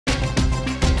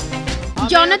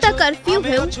जनता curfew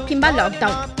हो किंबा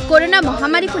lockdown corona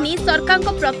महामारी को नहीं सरकार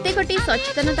को प्रत्येकटी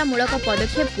सचेतनतामूलक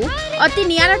पदक्षेप को अति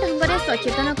नियारा ढंग से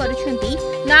सचेतन करुछंती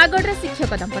नयागढ़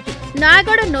शिक्षक दंपति।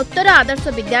 नयागढ़ नोत्तर आदर्श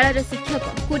विद्यालय शिक्षक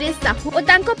कुरेश साहू और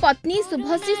तांको पत्नी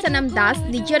शुभश्री सनम दास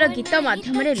निजर गीत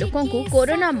माध्यम लोकों को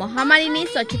कोरोना महामारी ने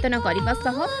सचेतन करने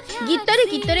सह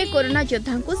गीतरे कोरोना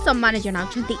योद्धा को सम्मान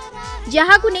जनाउछंती,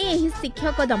 जहाकु नै एही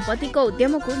शिक्षक दंपति को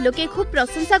उद्यम को लोके खूब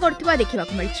प्रशंसा करथिबा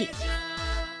देखिबाक मिलछि।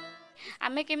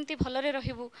 आमे केमती भलरे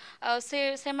रहिबु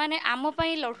से माने आम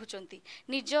पई लढुचंती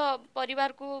निज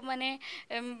परिवार को माने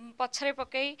पछरे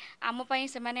पकई आम पई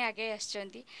से माने आगे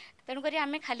आछंती। तेणुक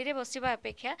आमे खाली रे बसिबा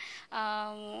अपेक्षा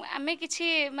आमे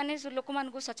किछि माने लोक मान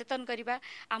को सचेतन करिबा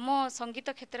आम संगीत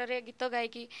क्षेत्र रे गीत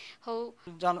गायकी हो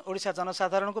ओडिशा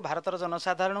जनसाधारण को भारतर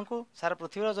जनसाधारण को सारा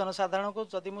पृथ्वीर जनसाधारण को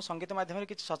जदि मु संगीत माध्यम रे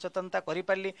किछि सचेतनता करि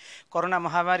पारली कोरोना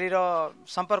महामारी रो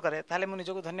संपर्क रे ताले मु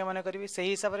निजको धन्य माने करबी। सेही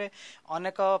हिसाब रे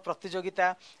अनेक प्रतियोगिता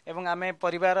एवं आमे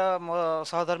परिवार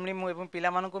सहधर्मिणी मु एवं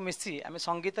पिला मानन को मिसी आमे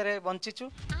संगीत रे बंचिचु।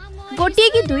 गोटिए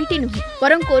कि दुईटी नुहे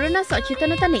परं कोरोना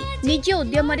सचेतनता नै निज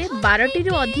उद्यम रे 12टी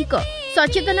रु अधिक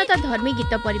सचेतनता धर्मी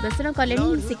गीत परिवेशन कले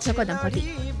शिक्षक दंपति।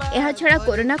 यह छड़ा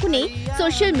कोरोना को नहीं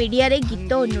सोशल मीडिया रे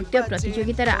गीत और नृत्य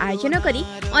प्रतियोगितार आयोजन करी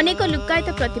अनेक लुकायित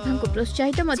प्रतिभा को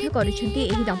प्रोत्साहित मध्य करुछंती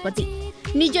एही दंपति।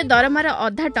 निज दरमार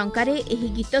अधा टंका रे एही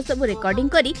गीत सब रेकर्डिंग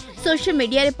करी सोशल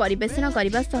मीडिया रे परिवेशन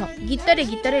करबा सह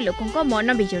गीतरे लोकंक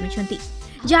मन बिजणुछंती,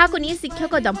 जहाको नहीं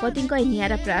शिक्षक दंपति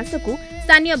नियारा प्रयास को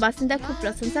स्थानीय बासिंदा खूब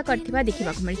प्रशंसा करथिबा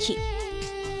देखिबाक मिलछि।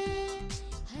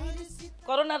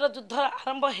 कोरोना युद्ध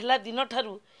आरंभ हैला दिन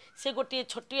ठारू से गोटे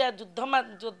छोटिया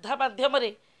योद्धा माध्यम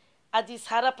आज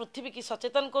सारा पृथ्वी की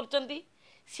सचेतन करुचंती।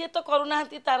 सी तो करूना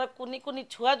तार कुनी कुनी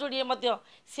छुआ जोड़िए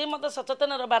सी मत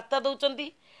सचेतन वार्ता दौरान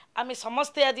आम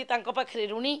समस्ते आज तांको पाखरे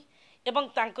ऋणी एवं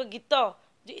तांको गीत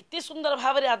एत सुंदर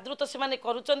भाव में आदृत से माने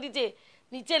करुचंती जे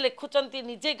निजे लेखुचंती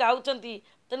निजे गाउचंती।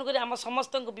 तेणुक आम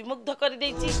समस्त को विमुग्ध कर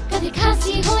देछि।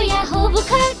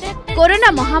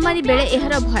 कोरोना महामारी बेले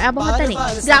एहर भयावहता ने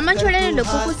ग्रामांचल लोक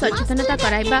को सचेतनता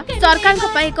कराइबा सरकार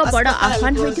एक बड़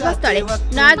आह्वान होइथिबा स्थले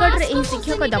नयागढ़ रे एही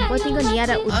शिक्षक दंपति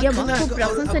नियारा उद्यम खूब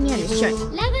प्रशंसनीय निश्चय।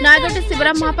 Nayagarh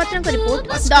Shivram Mahapatra report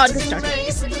the Argus.